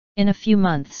In a few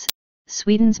months,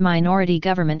 Sweden's minority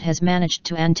government has managed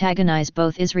to antagonize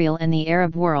both Israel and the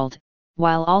Arab world,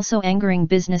 while also angering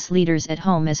business leaders at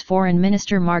home as Foreign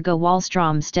Minister Margot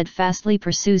Wallstrom steadfastly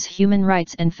pursues human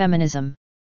rights and feminism.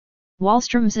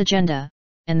 Wallstrom's agenda,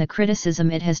 and the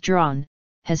criticism it has drawn,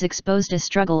 has exposed a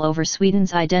struggle over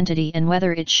Sweden's identity and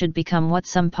whether it should become what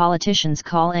some politicians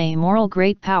call a moral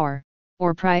great power,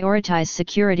 or prioritize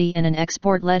security and an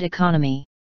export-led economy.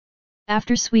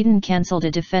 After Sweden cancelled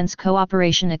a defense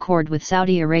cooperation accord with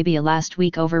Saudi Arabia last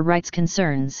week over rights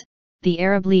concerns, the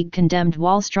Arab League condemned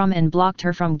Wallstrom and blocked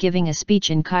her from giving a speech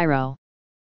in Cairo.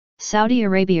 Saudi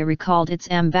Arabia recalled its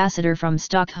ambassador from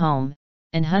Stockholm,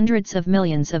 and hundreds of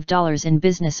millions of dollars in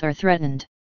business are threatened.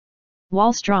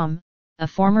 Wallstrom, a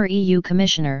former EU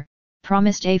commissioner,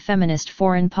 promised a feminist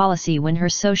foreign policy when her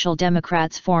Social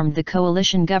Democrats formed the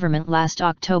coalition government last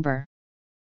October.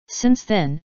 Since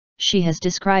then, she has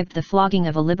described the flogging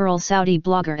of a liberal Saudi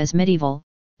blogger as medieval,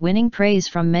 winning praise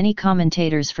from many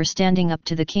commentators for standing up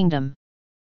to the kingdom.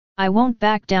 "I won't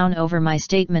back down over my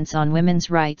statements on women's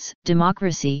rights,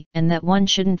 democracy, and that one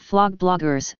shouldn't flog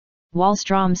bloggers,"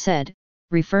 Wallstrom said,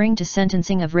 referring to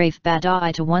sentencing of Raif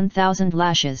Badawi to 1,000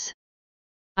 lashes.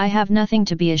 "I have nothing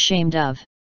to be ashamed of.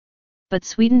 But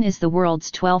Sweden is the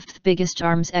world's 12th biggest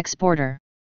arms exporter.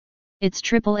 Its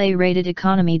AAA-rated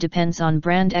economy depends on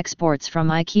brand exports from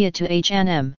IKEA to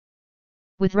H&M.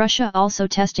 With Russia also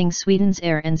testing Sweden's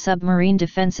air and submarine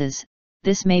defenses,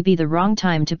 this may be the wrong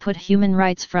time to put human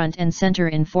rights front and center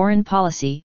in foreign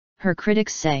policy," her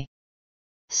critics say.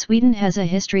 Sweden has a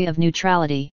history of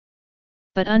neutrality.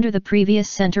 But under the previous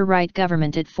center-right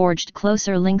government it forged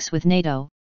closer links with NATO,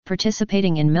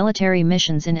 participating in military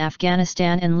missions in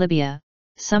Afghanistan and Libya,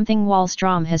 something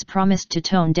Wallstrom has promised to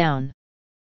tone down.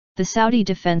 The Saudi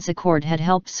Defense Accord had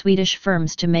helped Swedish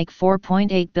firms to make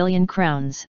 4.8 billion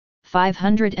crowns,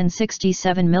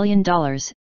 $567 million,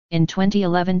 in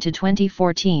 2011 to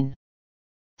 2014.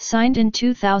 Signed in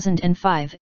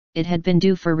 2005, it had been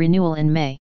due for renewal in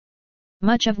May.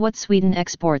 Much of what Sweden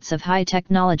exports of high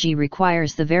technology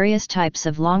requires the various types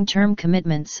of long-term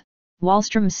commitments,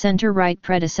 Wallstrom's center-right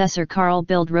predecessor Carl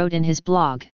Bildt wrote in his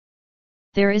blog.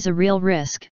 "There is a real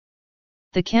risk.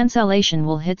 The cancellation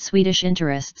will hit Swedish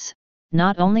interests,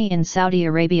 not only in Saudi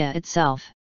Arabia itself.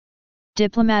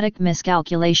 Diplomatic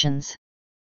miscalculations.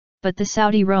 But the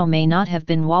Saudi row may not have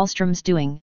been Wallstrom's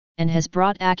doing, and has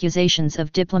brought accusations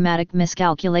of diplomatic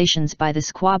miscalculations by the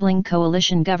squabbling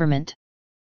coalition government.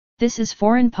 This is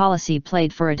foreign policy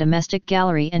played for a domestic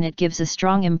gallery and it gives a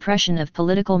strong impression of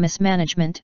political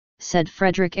mismanagement," said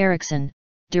Fredrik Eriksson,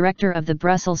 director of the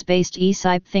Brussels-based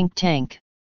ESIP think tank.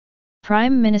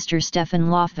 Prime Minister Stefan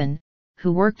Löfven,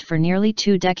 who worked for nearly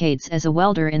 2 decades as a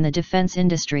welder in the defense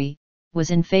industry,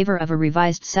 was in favor of a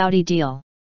revised Saudi deal.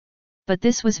 But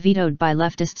this was vetoed by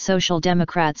leftist Social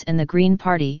Democrats and the Green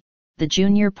Party, the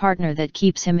junior partner that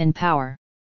keeps him in power.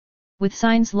 With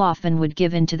signs Löfven would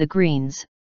give in to the Greens,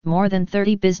 more than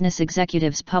 30 business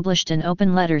executives published an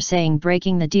open letter saying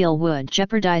breaking the deal would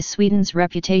jeopardize Sweden's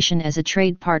reputation as a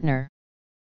trade partner.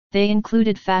 They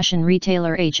included fashion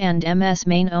retailer H&M's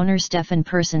main owner Stefan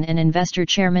Persson and investor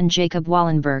chairman Jacob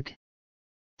Wallenberg.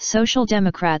 Social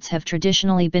Democrats have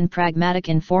traditionally been pragmatic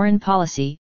in foreign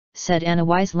policy, said Anna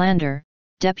Wieslander,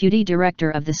 deputy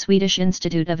director of the Swedish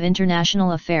Institute of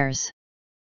International Affairs.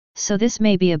 So this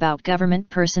may be about government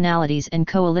personalities and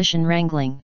coalition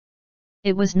wrangling.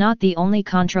 It was not the only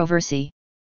controversy.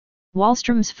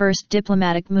 Wallstrom's first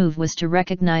diplomatic move was to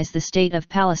recognize the state of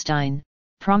Palestine,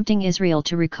 prompting Israel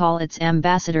to recall its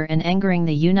ambassador and angering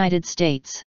the United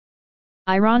States.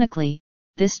 Ironically,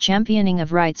 this championing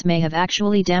of rights may have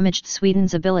actually damaged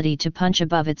Sweden's ability to punch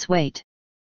above its weight.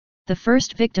 The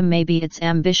first victim may be its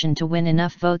ambition to win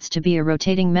enough votes to be a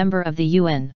rotating member of the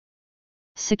UN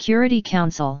Security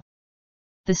Council.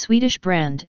 The Swedish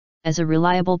brand, as a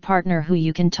reliable partner who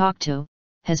you can talk to,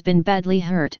 has been badly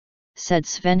hurt, said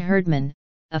Sven Herdman,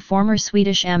 a former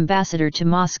Swedish ambassador to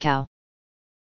Moscow.